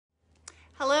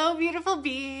Hello, beautiful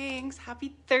beings.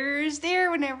 Happy Thursday or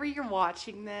whenever you're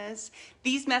watching this.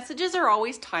 These messages are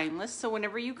always timeless, so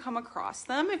whenever you come across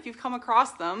them, if you've come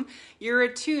across them, you're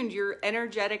attuned, your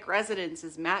energetic resonance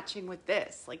is matching with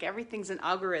this. Like everything's an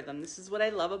algorithm. This is what I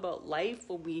love about life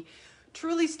when we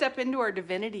truly step into our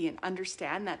divinity and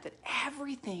understand that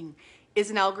everything is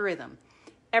an algorithm.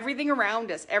 Everything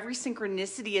around us, every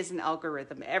synchronicity is an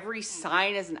algorithm. Every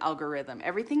sign is an algorithm.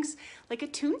 Everything's like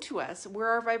attuned to us where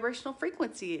our vibrational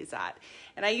frequency is at.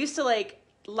 And I used to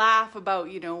laugh about,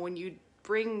 when you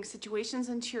bring situations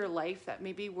into your life that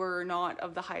maybe were not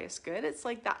of the highest good. It's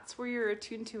like that's where you're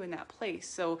attuned to in that place.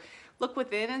 So look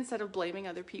within instead of blaming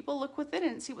other people. Look within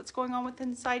and see what's going on within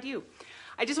inside you.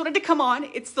 I just wanted to come on.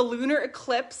 It's the lunar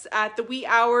eclipse at the wee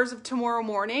hours of tomorrow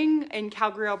morning in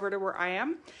Calgary, Alberta, where I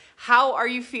am. How are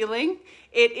you feeling?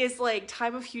 It is like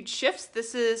time of huge shifts.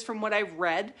 This is, from what I've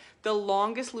read, the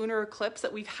longest lunar eclipse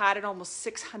that we've had in almost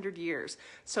 600 years.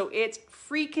 So it's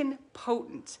freaking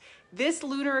potent. This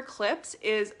lunar eclipse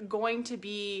is going to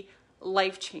be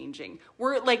life-changing.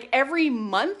 We're like every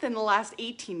month in the last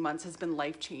 18 months has been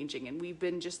life-changing, and we've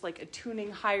been just like attuning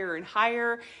higher and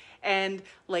higher and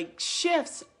like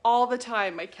shifts all the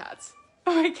time. My cat's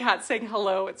saying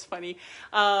hello. It's funny.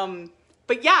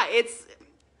 But yeah, it's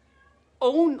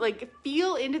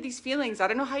feel into these feelings. I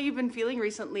don't know how you've been feeling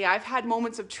recently. I've had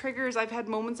moments of triggers. I've had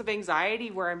moments of anxiety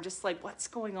where I'm just like, what's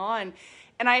going on?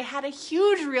 And I had a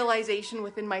huge realization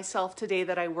within myself today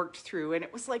that I worked through. And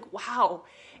it was like, wow,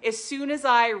 as soon as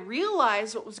I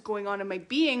realized what was going on in my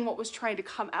being, what was trying to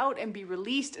come out and be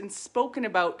released and spoken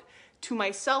about to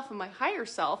myself and my higher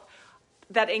self,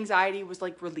 that anxiety was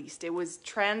released. It was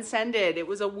transcended. It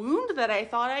was a wound that I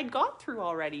thought I'd got through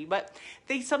already, but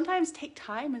they sometimes take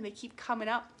time and they keep coming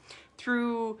up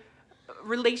through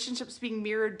relationships being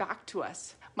mirrored back to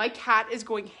us. My cat is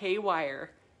going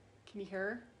haywire. Can you hear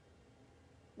her?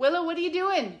 Willow, what are you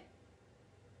doing?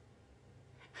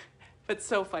 But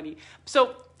so funny.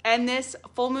 And this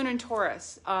full moon in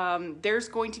Taurus, there's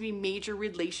going to be major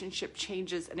relationship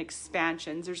changes and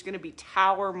expansions. There's going to be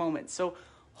tower moments. So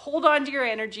hold on to your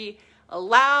energy,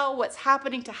 allow what's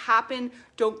happening to happen.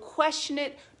 Don't question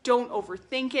it. Don't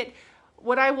overthink it.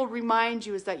 What I will remind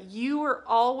you is that you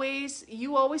always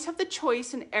have the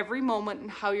choice in every moment in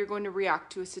how you're going to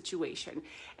react to a situation.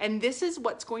 And this is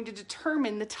what's going to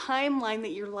determine the timeline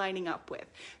that you're lining up with.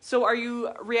 So are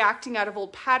you reacting out of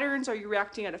old patterns? Are you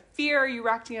reacting out of fear? Are you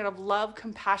reacting out of love,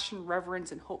 compassion,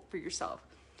 reverence, and hope for yourself?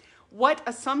 What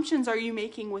assumptions are you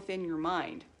making within your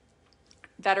mind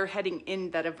that are heading in,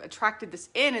 that have attracted this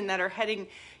in, and that are heading,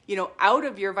 out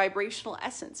of your vibrational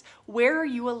essence? Where are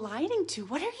you aligning to?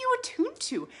 What are you attuned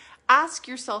to? Ask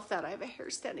yourself that. I have a hair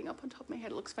standing up on top of my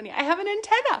head. It looks funny. I have an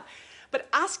antenna. But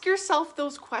ask yourself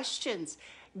those questions.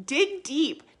 Dig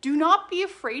deep. Do not be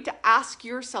afraid to ask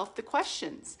yourself the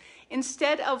questions.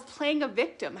 Instead of playing a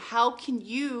victim, how can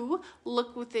you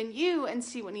look within you and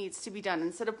see what needs to be done?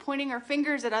 Instead of pointing our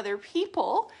fingers at other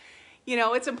people,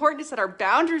 it's important to set our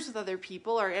boundaries with other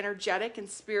people, our energetic and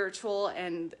spiritual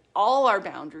and all our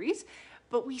boundaries,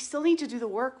 but we still need to do the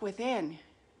work within,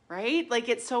 right?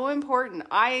 It's so important.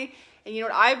 I've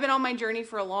been on my journey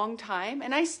for a long time,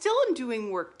 and I still am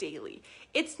doing work daily.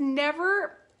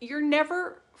 You're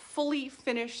never fully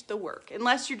finished the work,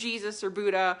 unless you're Jesus or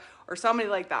Buddha or somebody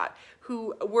like that,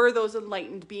 who were those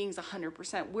enlightened beings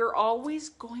 100%. We're always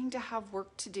going to have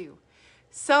work to do.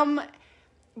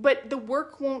 But the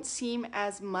work won't seem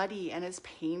as muddy and as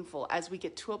painful as we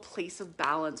get to a place of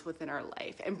balance within our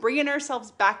life and bringing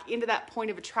ourselves back into that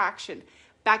point of attraction,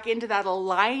 back into that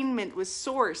alignment with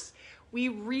source. We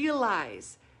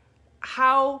realize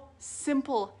how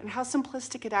simple and how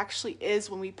simplistic it actually is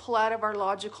when we pull out of our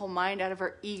logical mind, out of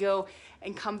our ego,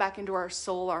 and come back into our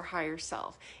soul, our higher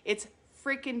self. It's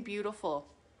freaking beautiful.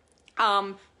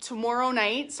 Tomorrow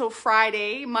night, so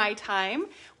Friday, my time,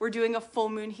 we're doing a full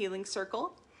moon healing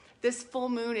circle. This full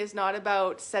moon is not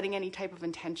about setting any type of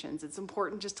intentions. It's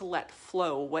important just to let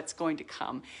flow what's going to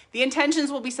come. The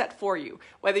intentions will be set for you,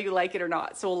 whether you like it or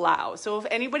not, so allow. So if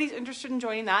anybody's interested in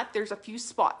joining that, there's a few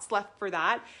spots left for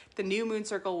that. The new moon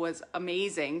circle was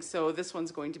amazing, so this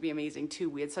one's going to be amazing too.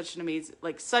 We had such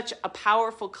a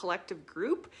powerful collective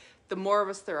group. The more of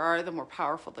us there are, the more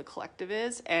powerful the collective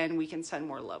is, and we can send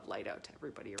more love light out to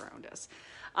everybody around us.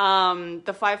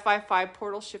 The 555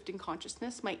 Portal Shifting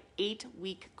Consciousness, my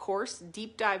 8-week course,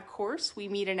 deep dive course. We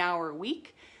meet an hour a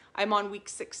week. I'm on week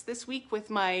 6 this week with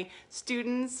my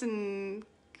students and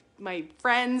my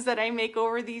friends that I make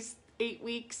over these 8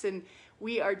 weeks, and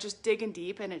we are just digging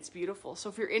deep, and it's beautiful. So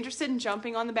if you're interested in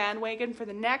jumping on the bandwagon for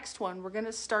the next one, we're going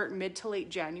to start mid to late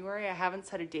January. I haven't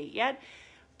set a date yet,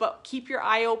 but keep your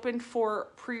eye open for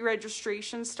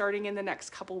pre-registration starting in the next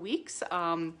couple weeks.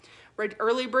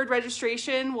 Early bird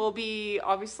registration will be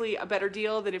obviously a better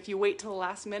deal than if you wait till the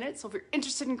last minute. So if you're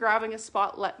interested in grabbing a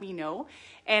spot, let me know.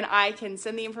 And I can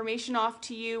send the information off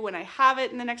to you when I have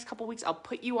it in the next couple weeks. I'll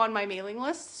put you on my mailing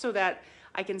list so that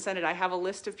I can send it. I have a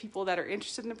list of people that are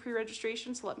interested in the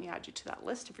pre-registration, so let me add you to that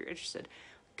list if you're interested.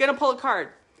 Gonna pull a card.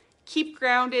 Keep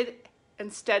grounded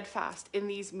and steadfast in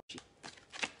these.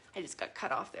 I just got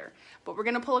cut off there. But we're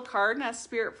gonna pull a card and ask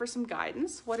Spirit for some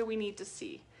guidance. What do we need to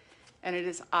see? And it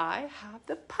is, I have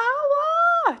the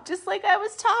power. Just like I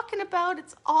was talking about,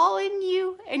 it's all in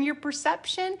you and your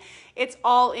perception. It's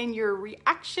all in your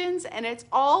reactions, and it's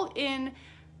all in,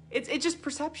 it's just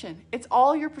perception. It's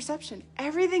all your perception.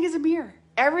 Everything is a mirror.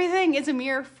 Everything is a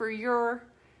mirror for your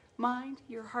mind,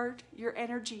 your heart, your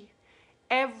energy,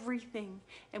 everything.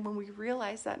 And when we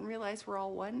realize that and realize we're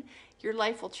all one, your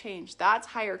life will change. That's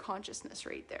higher consciousness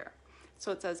right there.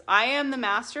 So it says, I am the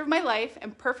master of my life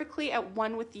and perfectly at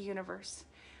one with the universe.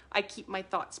 I keep my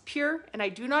thoughts pure and I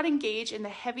do not engage in the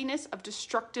heaviness of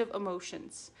destructive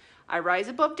emotions. I rise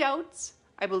above doubts.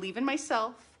 I believe in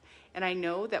myself. And I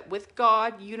know that with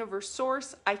God, universe,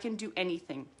 source, I can do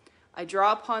anything. I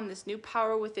draw upon this new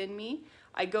power within me.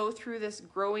 I go through this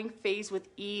growing phase with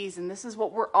ease. And this is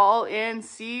what we're all in.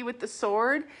 See, with the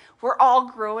sword, we're all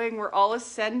growing. We're all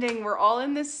ascending. We're all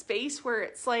in this space where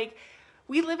it's like,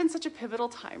 we live in such a pivotal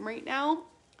time right now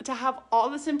to have all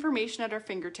this information at our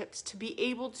fingertips, to be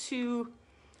able to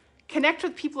connect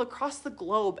with people across the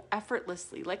globe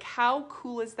effortlessly. Like, how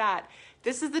cool is that?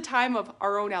 This is the time of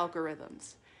our own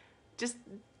algorithms. Just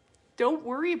don't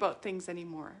worry about things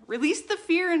anymore. Release the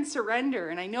fear and surrender.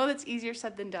 And I know that's easier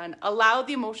said than done. Allow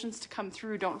the emotions to come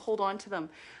through. Don't hold on to them.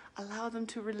 Allow them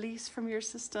to release from your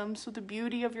system so the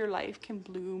beauty of your life can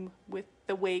bloom with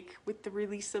the wake, with the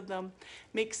release of them.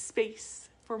 Make space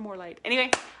for more light.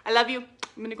 Anyway, I love you.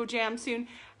 I'm gonna go jam soon.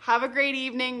 Have a great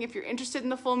evening. If you're interested in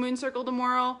the full moon circle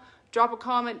tomorrow, drop a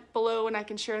comment below and I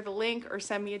can share the link, or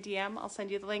send me a DM. I'll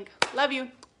send you the link. Love you.